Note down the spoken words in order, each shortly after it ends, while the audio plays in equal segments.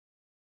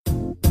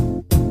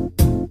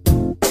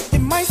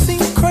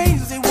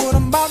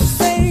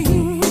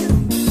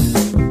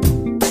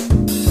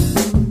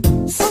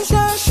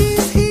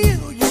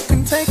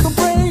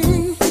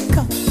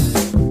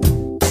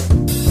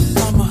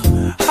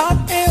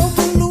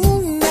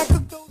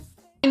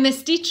I'm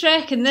Miss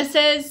Dietrich and this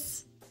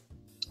is...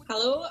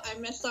 Hello,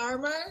 I'm Miss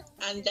Armour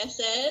and this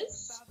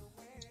is...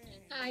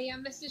 Hi,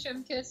 I'm Mrs.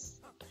 Rimkus.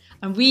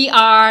 And we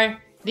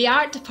are the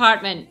art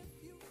department.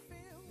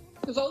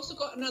 We've also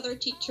got another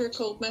teacher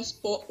called Miss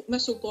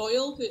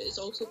O'Boyle, who is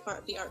also part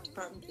of the art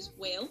department as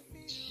well.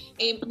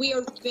 We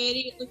are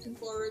very looking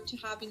forward to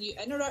having you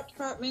in our art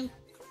department.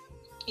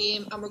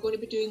 And we're going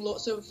to be doing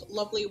lots of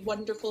lovely,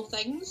 wonderful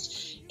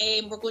things.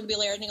 We're going to be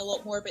learning a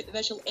lot more about the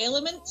visual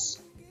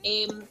elements.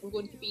 We're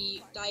going to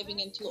be diving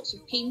into lots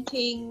of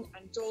painting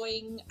and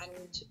drawing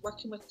and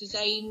working with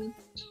design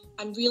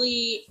and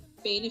really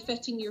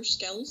benefiting your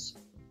skills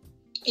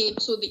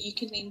so that you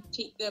can then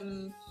take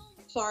them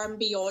far and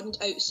beyond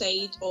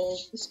outside of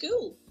the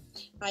school.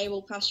 I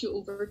will pass you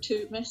over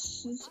to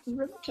Mrs.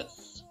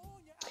 Rimkus.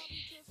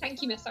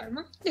 Thank you, Miss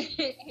Armour.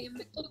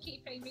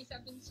 Okay, Primary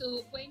 7,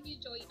 so when you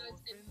join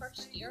us in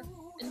first year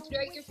and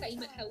throughout your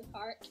time at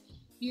Hillpark,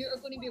 you are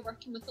going to be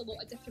working with a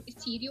lot of different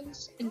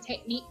materials and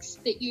techniques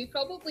that you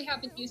probably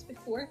haven't used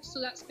before, so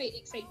that's quite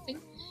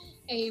exciting.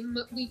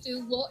 We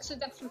do lots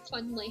of different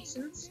fun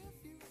lessons,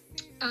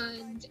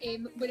 and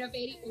we're a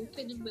very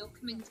open and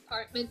welcoming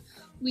department.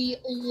 We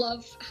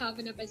love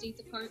having a busy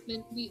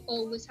department. We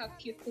always have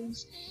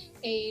pupils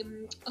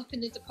up in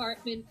the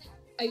department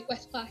out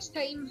with class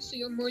time, so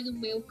you're more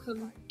than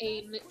welcome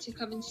to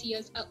come and see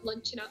us at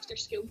lunch and after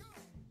school.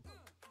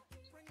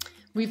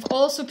 We've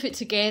also put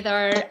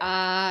together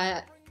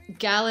a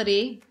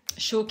gallery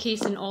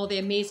showcasing all the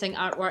amazing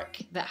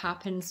artwork that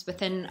happens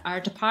within our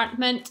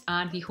department,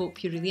 and we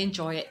hope you really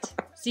enjoy it.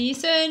 See you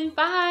soon.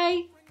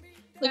 Bye.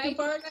 Looking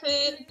forward to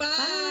it.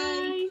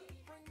 Bye.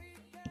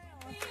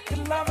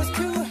 Clap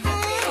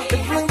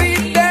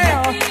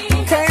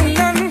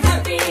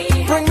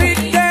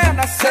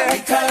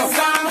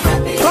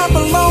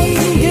along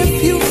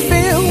if you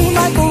feel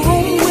like a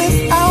room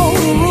without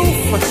a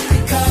roof.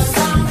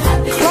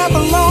 Clap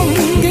along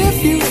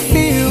if you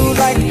feel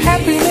like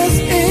happiness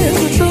is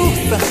the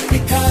truth.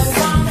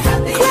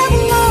 Clap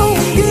along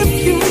if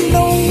you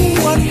know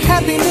what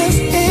happiness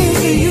is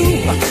to you.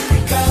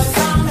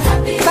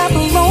 Clap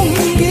along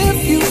if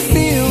you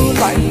feel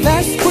like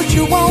that's what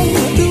you want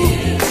to do.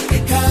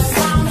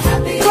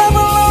 Clap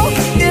along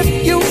if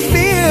you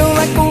feel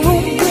like a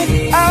room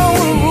without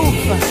a roof.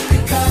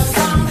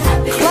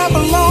 Clap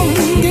along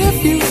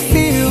if you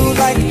feel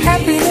like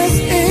happiness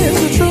is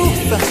the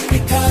truth.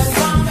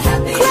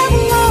 Clap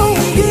along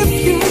if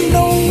you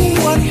know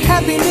what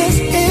happiness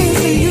is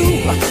to you.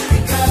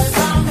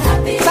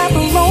 Clap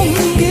along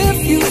if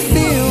you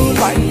feel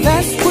like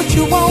that's what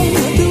you want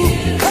to do.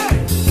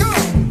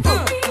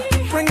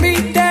 Bring me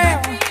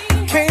down,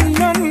 can't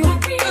none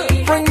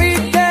bring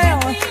me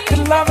down. The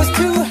love is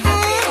too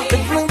high.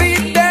 Bring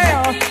me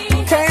down,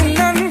 can't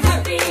none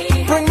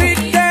bring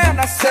me down.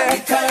 I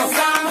said,